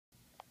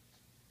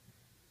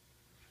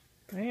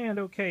And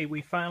okay,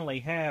 we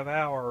finally have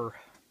our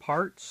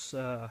parts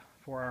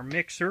for our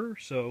mixer,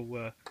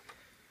 so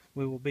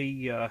we will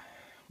be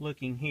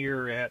looking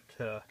here at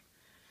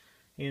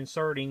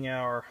inserting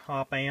our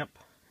op amp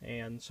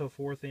and so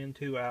forth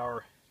into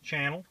our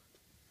channel.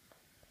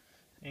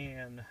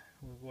 And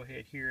we'll go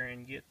ahead here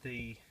and get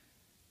the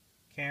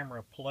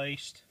camera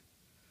placed.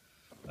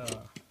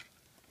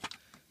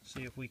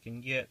 See if we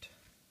can get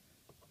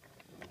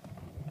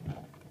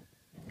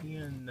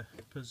in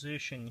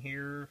position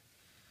here.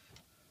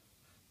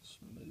 Let's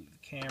move the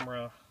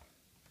camera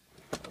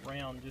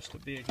around just a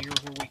bit here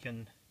where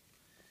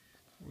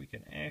we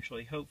can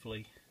actually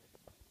hopefully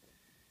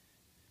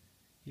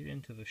get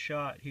into the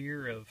shot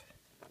here of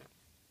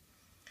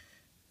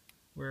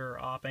where our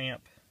op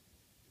amp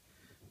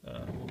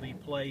will be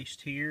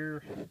placed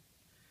here.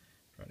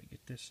 Try to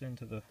get this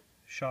into the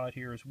shot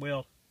here as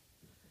well.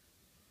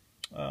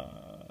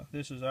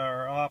 This is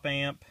our op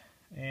amp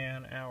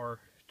and our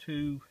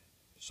two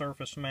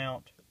surface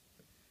mount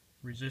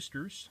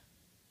resistors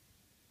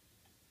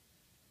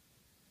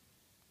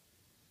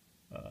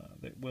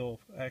that we'll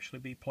actually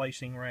be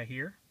placing right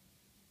here.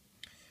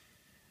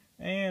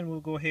 And we'll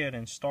go ahead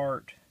and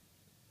start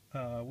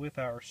with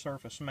our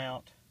surface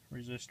mount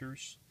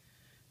resistors.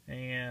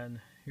 And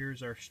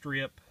here's our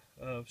strip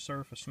of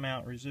surface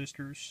mount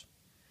resistors.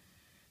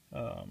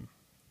 Try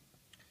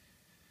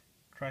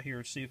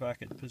here to see if I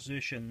could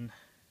position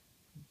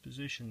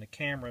the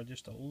camera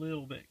just a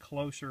little bit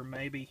closer,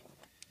 maybe.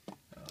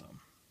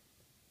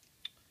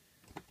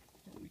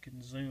 We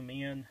can zoom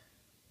in.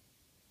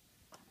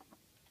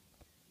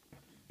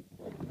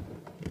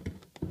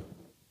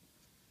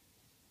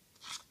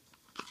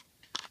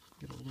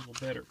 Get a little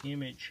better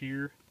image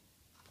here.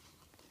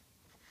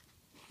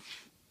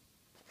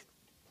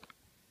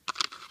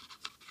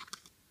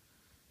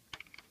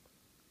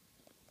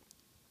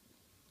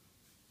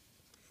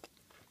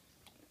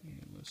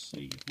 And let's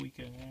see if we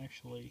can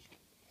actually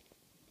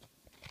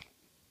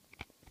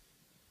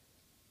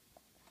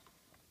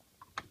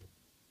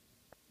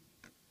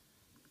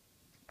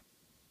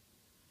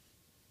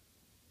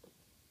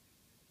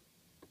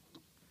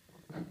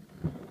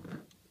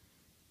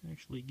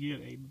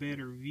get a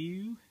better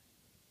view.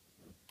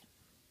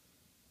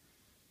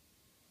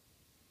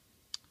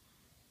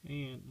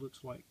 And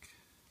looks like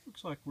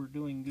we're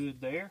doing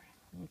good there.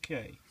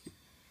 Okay,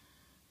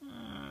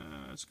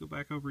 let's go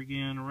back over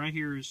again. Right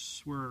here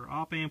is where our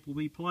op amp will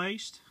be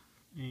placed,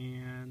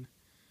 and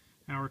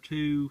our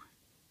two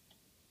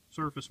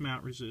surface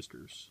mount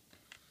resistors.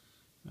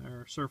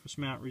 Our surface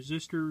mount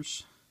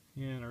resistors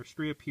and our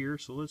strip here.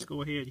 So let's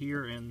go ahead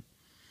here and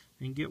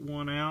get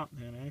one out.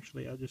 And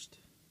actually, I just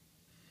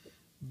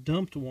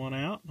dumped one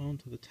out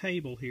onto the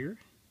table here,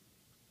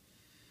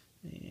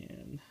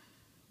 and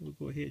we'll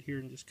go ahead here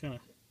and just kind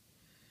of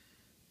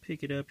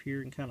pick it up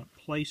here and kind of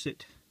place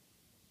it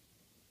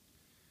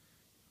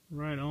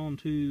right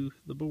onto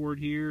the board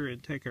here,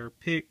 and take our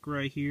pick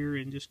right here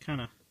and just kind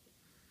of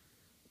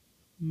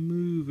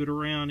move it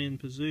around in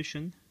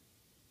position.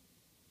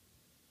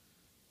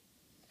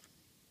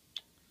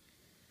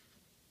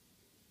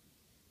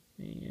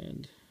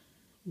 And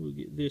we'll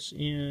get this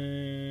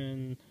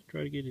in,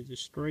 try to get it as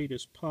straight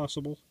as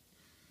possible.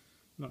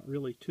 Not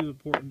really too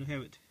important to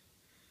have it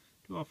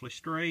too awfully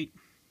straight,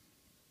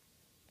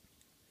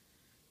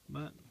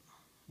 but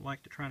I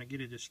like to try to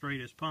get it as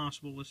straight as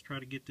possible. Let's try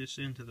to get this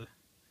into the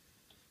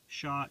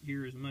shot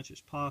here as much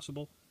as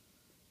possible.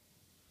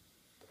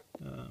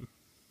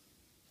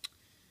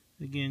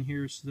 Again,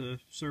 here's the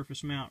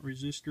surface mount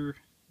resistor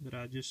that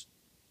I just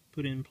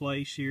put in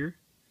place here,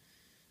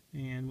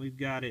 and we've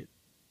got it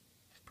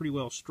pretty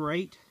well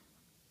straight.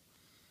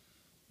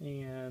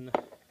 And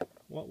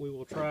what we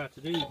will try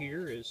to do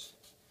here is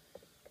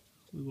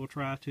we will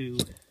try to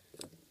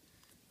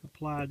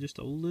apply just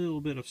a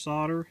little bit of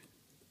solder,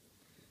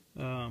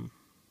 on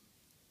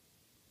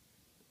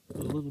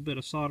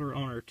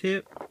our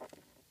tip,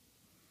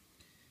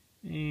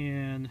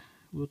 and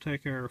we'll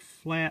take our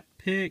flat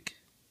pick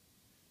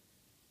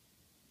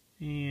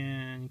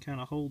and kind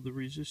of hold the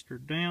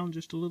resistor down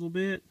just a little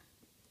bit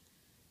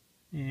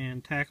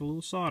and tack a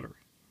little solder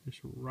just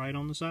right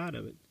on the side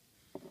of it,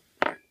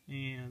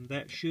 and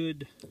that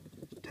should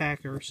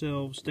tack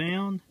ourselves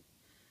down.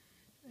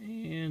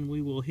 And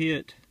we will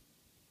hit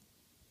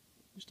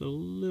just a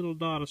little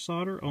dot of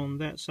solder on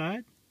that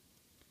side,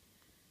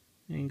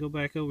 and go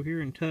back over here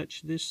and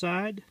touch this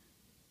side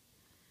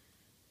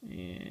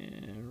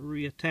and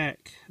reattack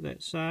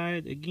that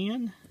side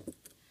again,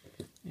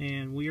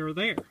 and we are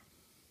there.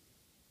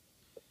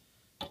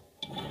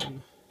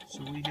 And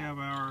so we have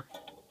our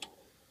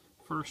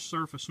first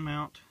surface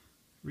mount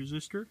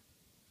resistor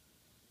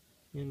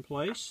in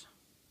place.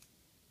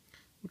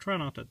 We'll try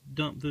not to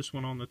dump this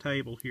one on the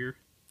table here.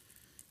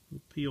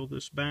 We'll peel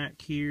this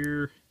back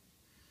here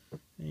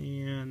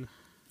and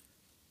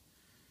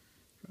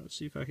try to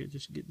see if I could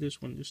just get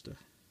this one just to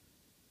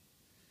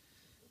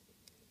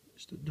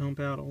dump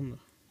out on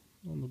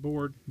the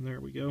board. And there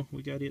we go.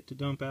 We got it to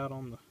dump out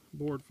on the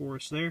board for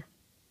us there.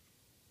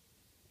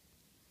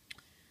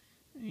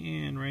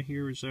 And right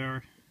here is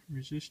our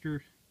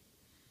resistor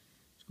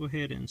Let's go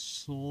ahead and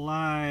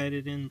slide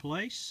it in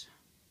place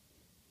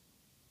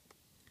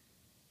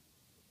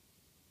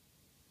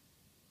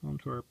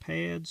onto our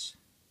pads,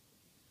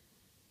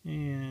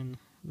 and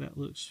that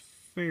looks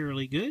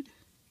fairly good.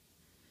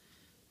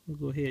 We'll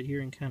go ahead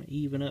here and kind of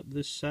even up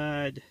this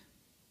side.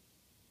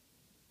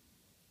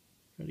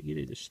 Try to get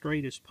it as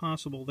straight as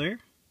possible there.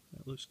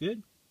 That looks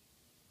good.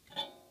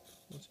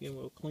 Once again,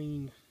 we'll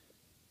clean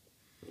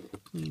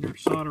our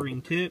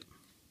soldering tip,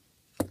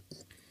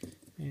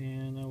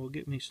 and I will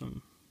get me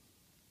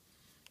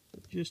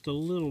just a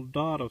little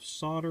dot of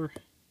solder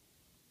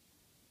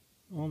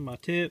on my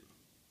tip.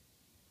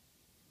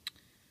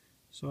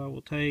 So I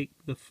will take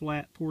the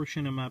flat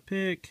portion of my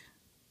pick,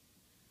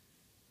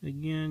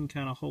 again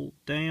kind of hold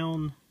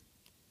down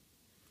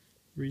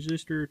the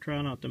resistor,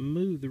 try not to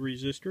move the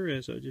resistor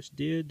as I just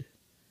did,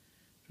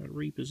 try to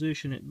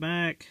reposition it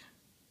back,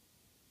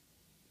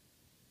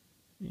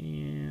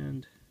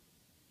 and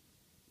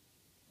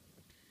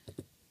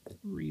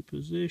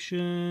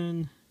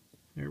reposition.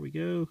 There we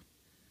go.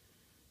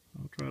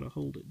 I'll try to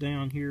hold it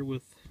down here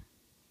with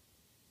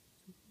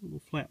a little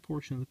flat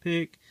portion of the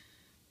pick.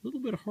 A little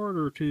bit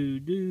harder to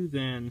do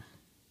than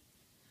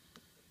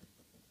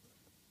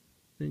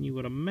you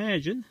would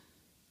imagine.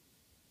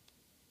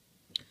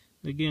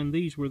 Again,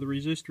 these were the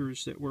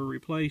resistors that were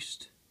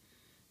replaced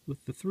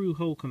with the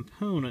through-hole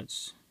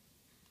components.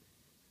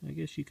 I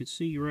guess you could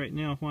see right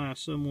now why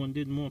someone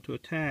didn't want to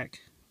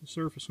attack the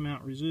surface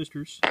mount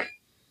resistors.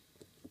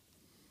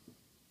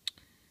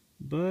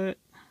 But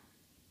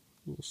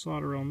we'll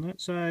solder on that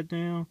side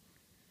now,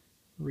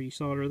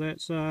 resolder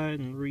that side,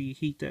 and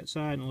reheat that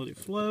side and let it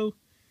flow.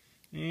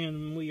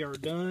 And we are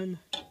done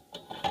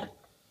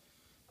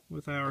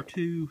with our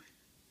two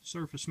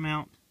surface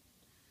mount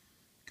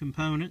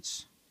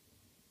components,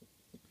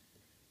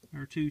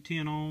 our two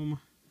 10 ohm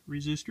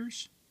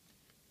resistors.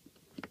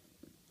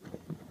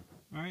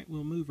 Alright,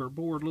 we'll move our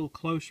board a little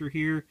closer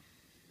here.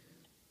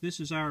 This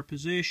is our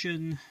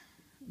position.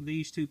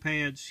 These two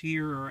pads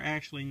here are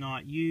actually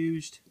not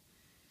used.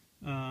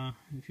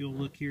 If you'll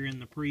look here in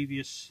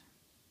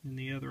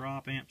the other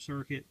op amp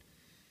circuit,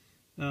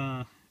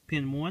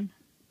 pin 1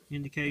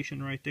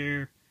 indication right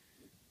there,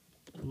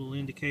 a little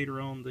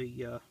indicator on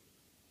the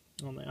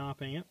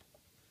op amp.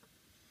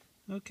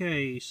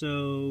 Okay,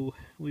 so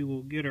we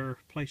will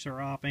place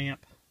our op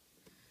amp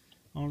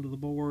onto the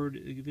board.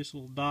 This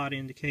little dot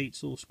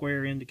indicates, little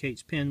square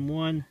indicates pin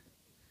 1.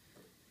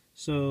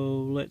 So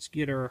let's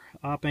get our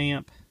op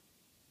amp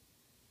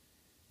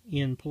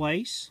in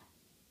place,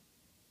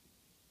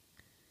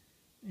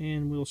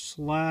 and we'll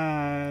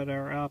slide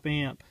our op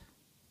amp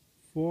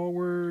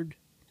forward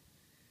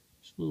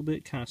just a little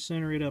bit, kind of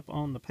center it up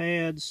on the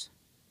pads,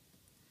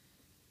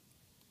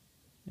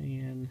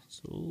 and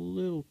it's a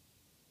little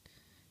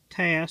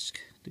task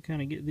to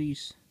kind of get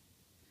these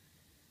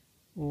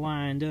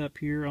lined up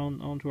here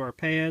onto our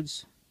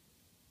pads,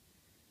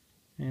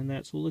 and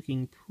that's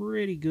looking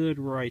pretty good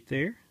right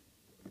there.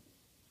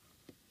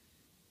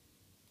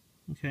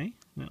 Okay,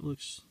 that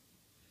looks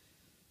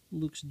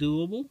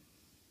doable.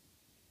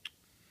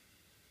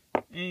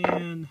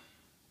 And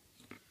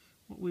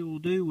what we will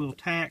do, we'll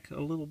tack a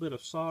little bit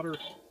of solder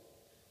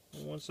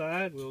on one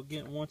side. We'll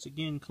once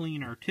again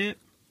clean our tip,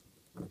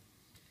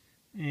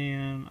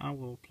 and I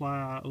will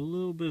apply a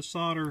little bit of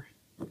solder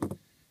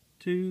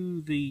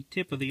to the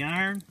tip of the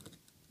iron.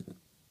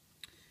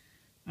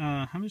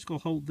 I'm just going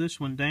to hold this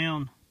one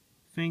down,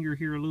 finger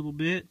here a little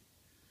bit,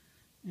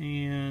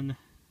 and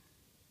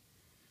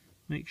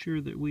make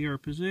sure that we are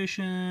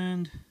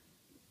positioned.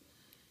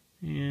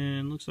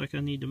 And looks like I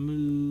need to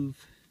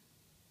move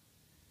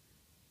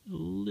a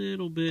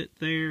little bit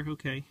there.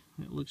 Okay,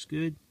 that looks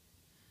good.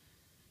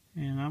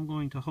 And I'm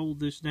going to hold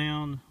this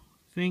down,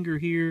 finger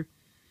here,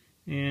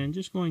 and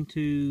just going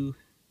to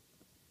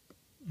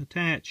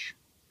attach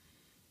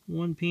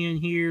one pin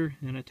here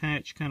and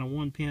attach kind of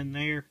one pin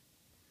there.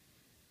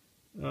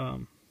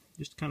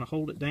 Just kind of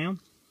hold it down.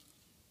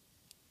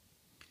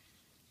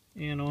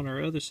 And on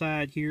our other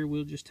side here,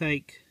 we'll just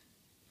take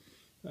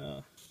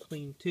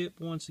clean tip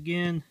once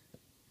again,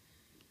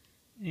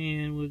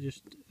 and we'll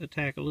just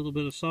attack a little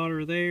bit of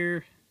solder there,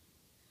 a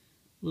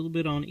little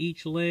bit on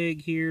each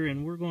leg here,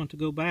 and we're going to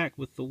go back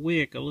with the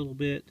wick a little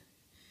bit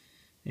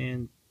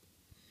and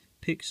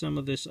pick some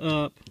of this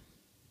up.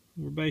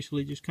 We're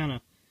basically just kind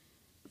of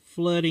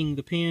flooding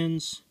the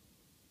pins,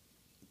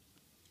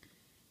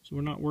 so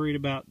we're not worried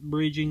about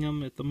bridging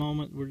them at the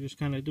moment. We're just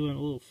kind of doing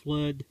a little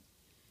flood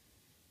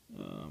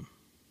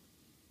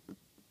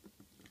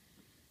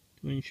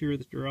to ensure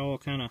that they're all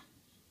kind of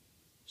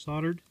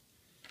soldered.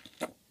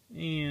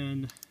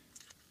 And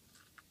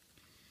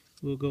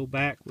we'll go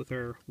back with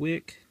our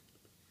wick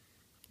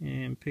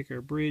and pick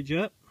our bridge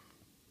up.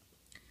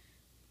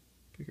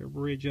 Pick our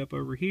bridge up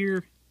over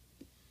here,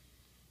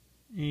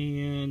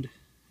 and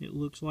it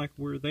looks like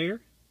we're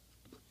there.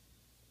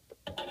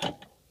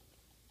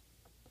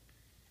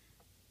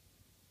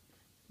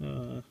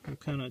 We'll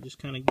just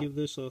kind of give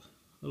this a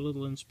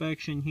little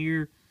inspection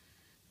here.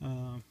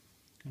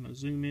 Kind of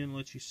zoom in,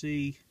 let you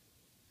see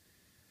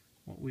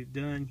what we've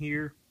done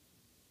here.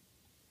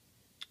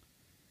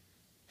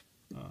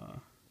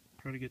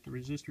 Try to get the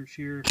resistors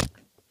here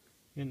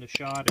in the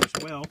shot as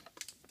well.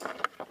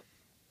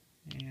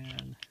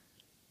 And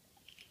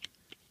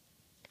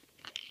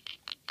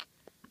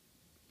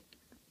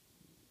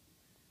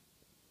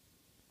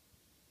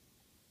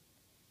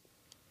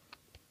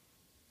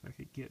if I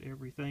could get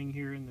everything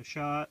here in the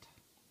shot.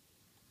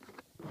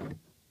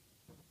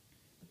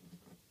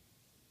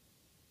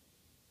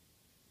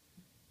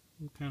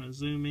 We'll kind of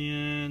zoom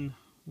in.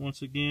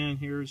 Once again,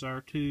 here's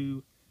our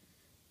two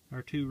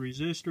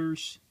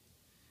resistors,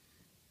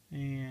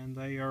 and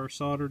they are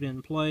soldered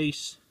in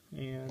place.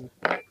 And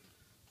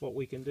what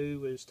we can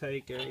do is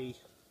take a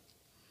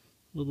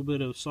little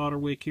bit of solder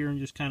wick here and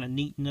just kind of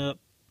neaten up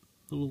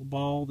the little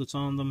ball that's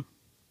on them.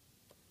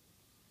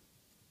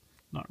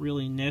 Not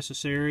really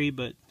necessary,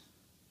 but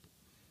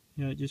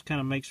you know, it just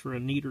kind of makes for a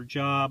neater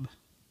job.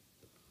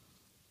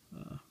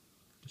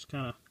 Just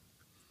kind of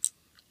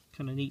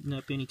neaten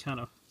up any kind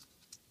of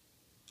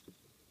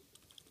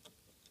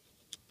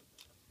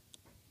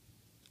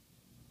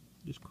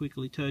just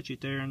quickly touch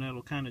it there, and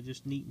that'll kind of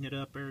just neaten it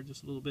up there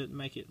just a little bit and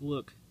make it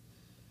look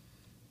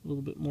a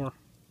little bit more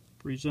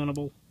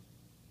presentable.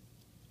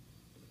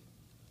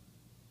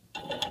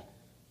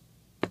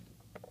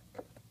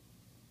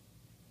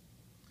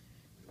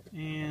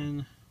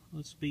 And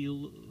let's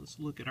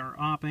look at our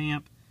op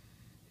amp.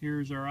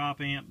 Here's our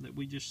op amp that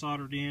we just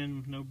soldered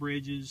in. No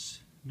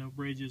bridges,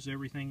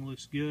 everything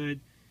looks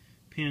good.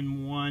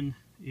 Pin 1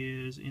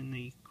 is in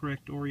the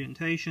correct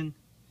orientation,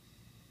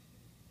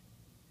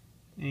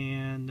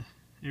 and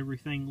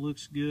everything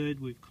looks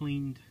good. We've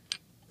cleaned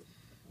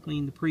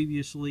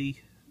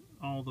previously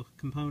all the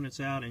components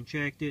out and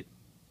checked it.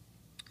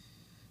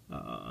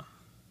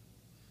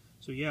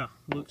 So yeah,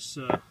 looks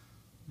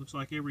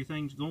like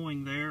everything's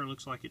going there.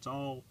 Looks like it's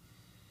all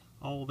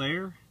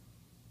there.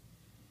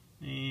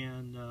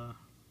 And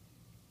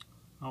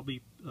I'll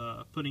be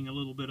putting a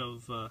little bit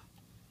of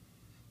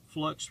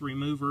flux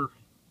remover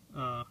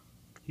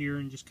here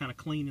and just kind of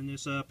cleaning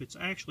this up. It's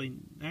actually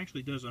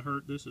doesn't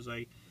hurt. This is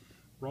a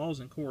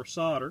rosin core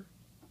solder.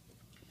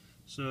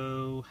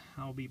 So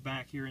I'll be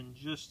back here in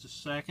just a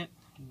second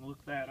and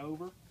look that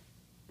over.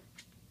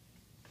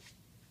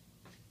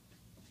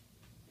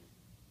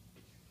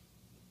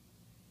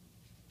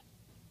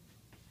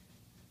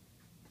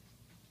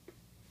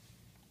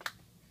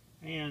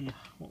 And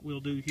what we'll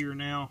do here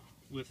now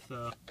with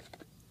we'll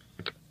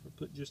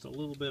put just a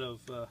little bit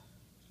of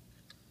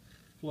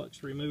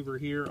flux remover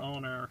here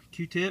on our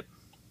Q-tip,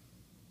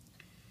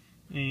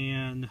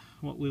 and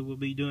what we will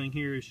be doing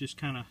here is just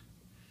kind of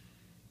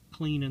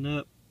cleaning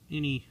up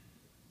any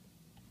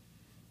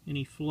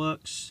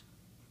flux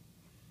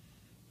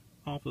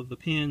off of the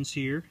pins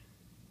here,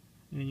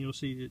 and you'll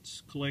see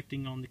it's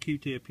collecting on the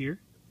Q-tip here.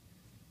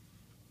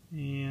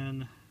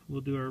 And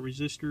we'll do our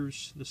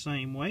resistors the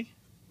same way.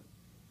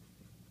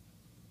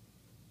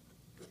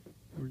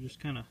 We're just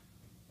kind of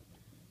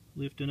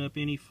lifting up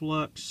any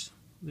flux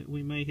that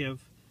we may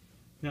have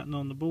gotten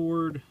on the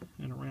board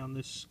and around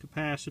this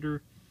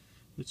capacitor.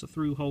 It's a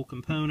through hole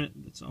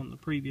component that's on the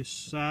previous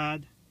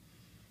side,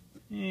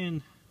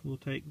 and we'll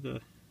take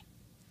the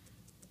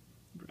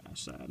dry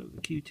side of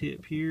the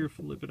Q-tip here,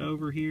 flip it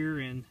over here,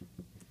 and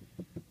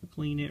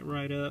clean it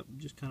right up.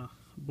 Just kind of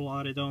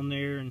blot it on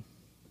there and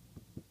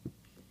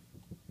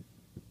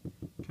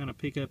kind of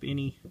pick up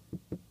any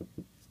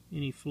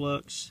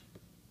flux